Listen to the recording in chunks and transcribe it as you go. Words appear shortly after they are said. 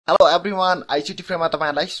Everyone, ICT फ्रेममा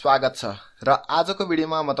तपाईहरुलाई स्वागत छ र आजको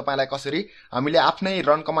भिडियोमा म तपाईलाई कसरी हामीले आफ्नै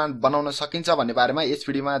रन कमान्ड बनाउन सकिन्छ भन्ने बारेमा यस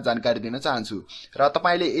भिडियोमा जानकारी दिन चाहन्छु। र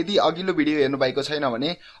तपाईले यदि अघिल्लो भिडियो हेर्नु भएको छैन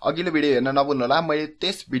भने अघिल्लो भिडियो हेर्न नभुल्नु होला। मैले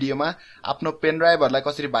त्यस भिडियोमा आफ्नो पेन ड्राइभहरुलाई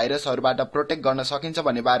कसरी भाइरसहरुबाट प्रोटेक्ट गर्न सकिन्छ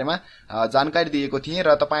भन्ने बारेमा जानकारी दिएको थिएँ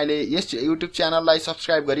र तपाईले यस युट्युब च्यानललाई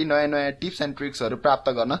सब्स्क्राइब गरी नयाँ टिप्स एन्ड ट्रिक्सहरु प्राप्त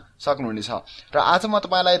गर्न सक्नुहुनेछ। र आज म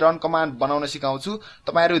तपाईलाई रन कमान्ड बनाउन सिकाउँछु।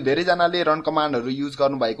 तपाईहरु धेरै जनाले रन कमान्डहरु युज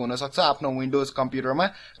गर्नु भएको हुन सक्छ आफ्नो विन्डोज कम्प्युटरमा।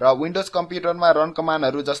 र विन्डोज कम्प्युटरमा रन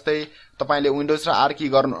कमान्डहरु जस्तै तपाईले विन्डोज र आर की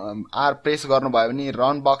आर प्रेस गर्नुभयो भने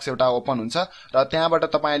रन बक्स एउटा ओपन हुन्छ र त्यहाँबाट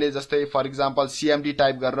तपाईले जस्तै फर एक्जाम्पल सीएमडी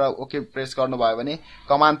टाइप गरेर ओके प्रेस गर्नुभयो भने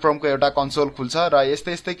कमान्ड प्रम्प्टको एउटा कन्सोल खुल्छ र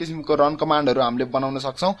यस्तै किसिमको रन कमान्डहरु हामीले बनाउन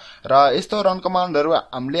सक्छौं। र यस्तो रन कमान्डहरु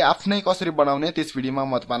हामीले आफ्नै कसरी बनाउने त्यस भिडियोमा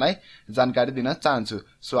म तपाईलाई जानकारी दिन चाहन्छु।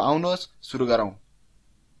 सो आउनुहोस् सुरु गरौं।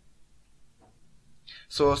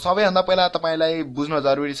 सो सबैभन्दा पहिला तपाईलाई बुझ्न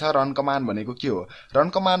जरुरी छ रन कमान्ड भनेको के हो। रन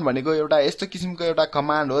कमान्ड भनेको एउटा यस्तो किसिमको एउटा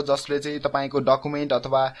कमान्ड हो जसले चाहिँ तपाईको डकुमेन्ट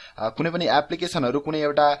अथवा कुनै पनि एप्लिकेसनहरु कुनै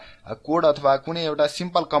एउटा कोड अथवा कुनै एउटा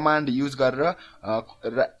सिम्पल कमान्ड युज गरेर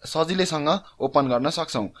सजिलैसँग ओपन गर्न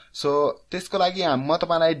सक्छौं। सो त्यसको लागि म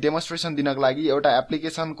तपाईलाई डेमोन्स्ट्रेसन दिनको लागि एउटा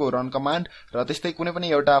एप्लिकेसनको रन कमान्ड र त्यस्तै कुनै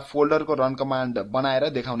पनि एउटा फोल्डरको रन कमान्ड बनाएर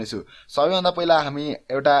देखाउने छु। सबैभन्दा पहिला हामी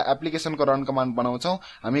एउटा एप्लिकेसनको रन कमान्ड बनाउँछौं।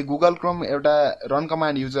 हामी गुगल क्रोम एउटा रन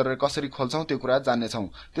कमान्ड युज गरेर कसरी खोल्छौं त्यो कुरा जान्ने छौं।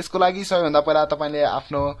 त्यसको लागि सबैभन्दा पहिला तपाईले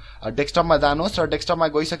आफ्नो डेस्कटपमा जानुहोस् र डेस्कटपमा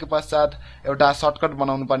गइसके पश्चात एउटा सर्टकट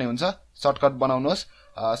बनाउनु पर्ने हुन्छ। सर्टकट बनाउनुहोस्।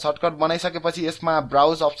 सर्टकट बनाइसकेपछि यसमा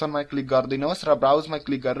ब्राउज अप्सनमा क्लिक गरिदिनुहोस् र ब्राउजमा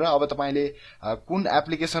क्लिक गरेर अब तपाईले कुन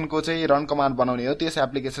एप्लिकेसनको चाहिँ रन कमान्ड बनाउने हो त्यस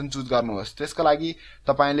एप्लिकेसन चुज गर्नुहोस्। त्यसको लागि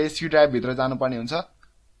तपाईले सी ड्राइभ भित्र जानुपर्ने हुन्छ।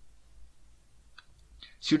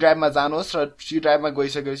 सी ड्राइभमा जानुहोस् र सी ड्राइभमा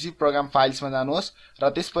गइसकेपछि प्रोग्राम फाइल्समा जानुहोस् र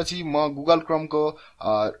त्यसपछि म गुगल क्रोमको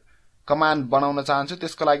कमान्ड बनाउन चाहन्छु।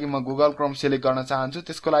 त्यसको लागि म गुगल क्रोम सिलेक्ट गर्न चाहन्छु।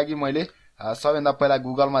 त्यसको लागि मैले सबैभन्दा पहिला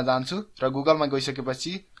गुगलमा जान्छु र गुगलमा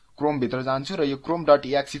गइसकेपछि क्रोम भित्र जान्छु र यो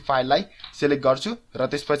chrome.exe फाइललाई सिलेक्ट गर्छु र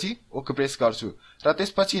त्यसपछि ओके प्रेस गर्छु र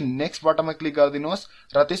त्यसपछि नेक्स्ट बटनमा क्लिक गरिदिनुहोस्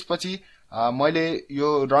र त्यसपछि मैले यो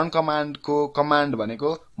रन कमान्डको कमान्ड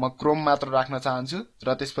भनेको म क्रोम मात्र राख्न चाहन्छु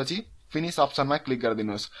र त्यसपछि फिनिश अप्सनमा क्लिक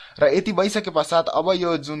गरिदिनुहोस् र यति भइसके पश्चात अब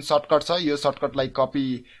यो जुन सर्टकट छ यो सर्टकटलाई कपी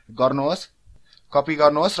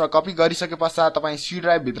गर्नुहोस् र कपी गरिसके पश्चात तपाई सी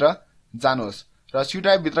ड्राइभ भित्र जानुहोस् र सी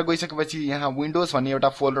ड्राइभ भित्र गइसकेपछि यहाँ विन्डोज भन्ने एउटा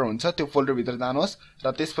फोल्डर हुन्छ त्यो फोल्डर भित्र जानुहोस्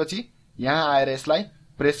र त्यसपछि यहाँ आएर यसलाई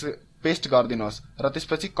पेस्ट गरिदिनुहोस् र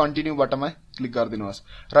त्यसपछि कन्टिन्यू बटनमा क्लिक गरिदिनुहोस्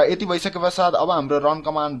र यति भइसके पश्चात अब हाम्रो रन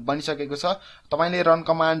कमान्ड बनिसकेको छ। तपाईले रन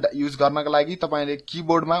कमान्ड युज गर्नका लागि तपाईले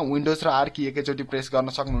कीबोर्डमा विन्डोज र आर की एकैचोटी प्रेस गर्न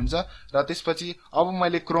सक्नुहुन्छ र त्यसपछि अब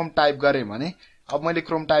मैले क्रोम टाइप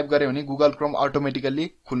गरे भने गुगल क्रोम अटोमेटिकली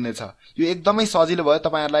खुल्ने छ। यो एकदमै सजिलो भयो।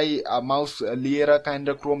 तपाईहरुलाई माउस लिएर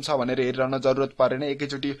कहाँनिर क्रोम छ भनेर हेरिरहन जरुरत परेन।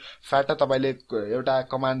 एकैचोटी फ्याट तपाईले एउटा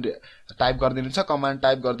कमान्ड टाइप गरिदिनुहुन्छ। कमान्ड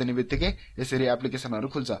टाइप गर्दिने बित्तिकै यसरी एप्लिकेसनहरु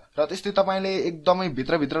खुल्छ र त्यस्तै तपाईले एकदमै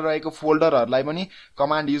भित्र रहेको फोल्डरहरुलाई पनि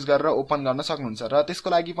कमान्ड युज गरेर ओपन गर्न सक्नुहुन्छ। र त्यसको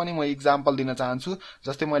लागि पनि म एक्जाम्पल दिन चाहन्छु।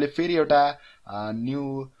 जस्तै मैले फेरि एउटा न्यू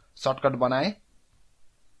सर्टकट बनाए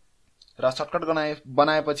र सर्टकट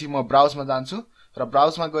बनाएपछि म ब्राउजमा जान्छु र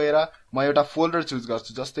ब्राउजमा गएर म एउटा फोल्डर चुज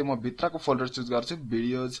गर्छु। जस्तै म भित्रको फोल्डर चुज गर्छु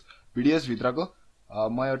भिडियोज भित्रको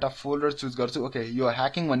म एउटा फोल्डर चुज गर्छु। ओके यो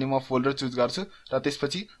ह्याकिङ भन्ने म फोल्डर चुज गर्छु र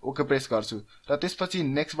त्यसपछि ओके प्रेस गर्छु र त्यसपछि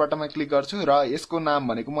नेक्स्ट बटनमा क्लिक गर्छु र यसको नाम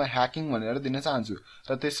भनेको म ह्याकिङ भनेर दिन चाहन्छु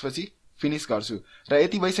र त्यसपछि फिनिश गर्छु र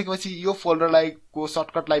यति भइसकेपछि यो फोल्डरलाई को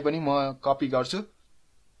सर्टकटलाई पनि म कपी गर्छु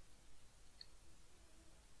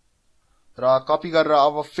र कपी गरेर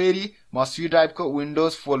अब फेरि म सी ड्राइभको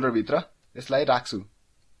विन्डोज फोल्डर भित्र यसलाई राख्छु।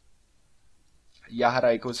 यहाँ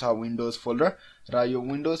रहेको छ विन्डोज फोल्डर र यो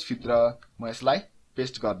विन्डोज भित्र म यसलाई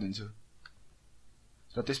पेस्ट गरिदिन्छु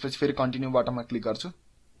र त्यसपछि फेरि कन्टिन्यू बटनमा क्लिक गर्छु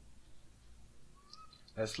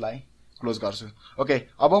यसलाई क्लोज गर्छु। ओके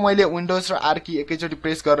अब मैले विन्डोज र आर की एकैचोटी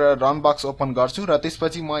प्रेस गरेर रन बक्स ओपन गर्छु र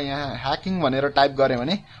त्यसपछि म यहाँ ह्याकिङ भनेर टाइप गरे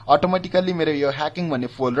भने अटोमेटिकली मेरो यो ह्याकिङ भन्ने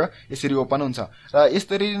फोल्डर यसरी ओपन हुन्छ र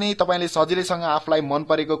यसरी नै तपाईले सजिलैसँग आफुलाई मन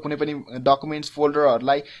परेको कुनै पनि डकुमेन्ट्स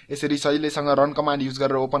फोल्डरहरुलाई यसरी सजिलैसँग रन कमान्ड युज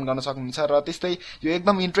गरेर ओपन गर्न सक्नुहुन्छ। र त्यस्तै यो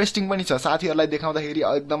एकदम इन्ट्रेस्टिङ पनि छ। साथीहरुलाई देखाउँदाखेरि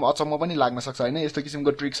एकदम अचम्म पनि लाग्न सक्छ हैन यस्तो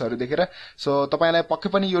किसिमको ट्रिक्सहरु देखेर। सो तपाईलाई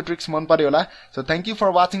पक्कै पनि यो ट्रिक्स मन पर्यो होला। So thank you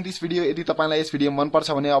for watching this video. यदि तपाईलाई यस भिडियो मन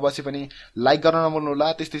पर्छ भने अवश्य पनि लाइक गर्न नभुल्नु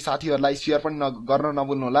होला। त्यस्तै साथीहरुलाई शेयर पनि गर्न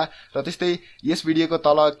नभुल्नु होला र त्यस्तै यस भिडियोको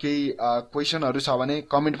तल केही क्वेशनहरु छ भने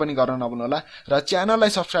कमेन्ट पनि गर्न नभुल्नु होला र च्यानललाई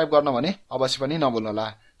सब्स्क्राइब गर्न भने अवश्य पनि नभुल्नु होला।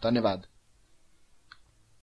 धन्यवाद।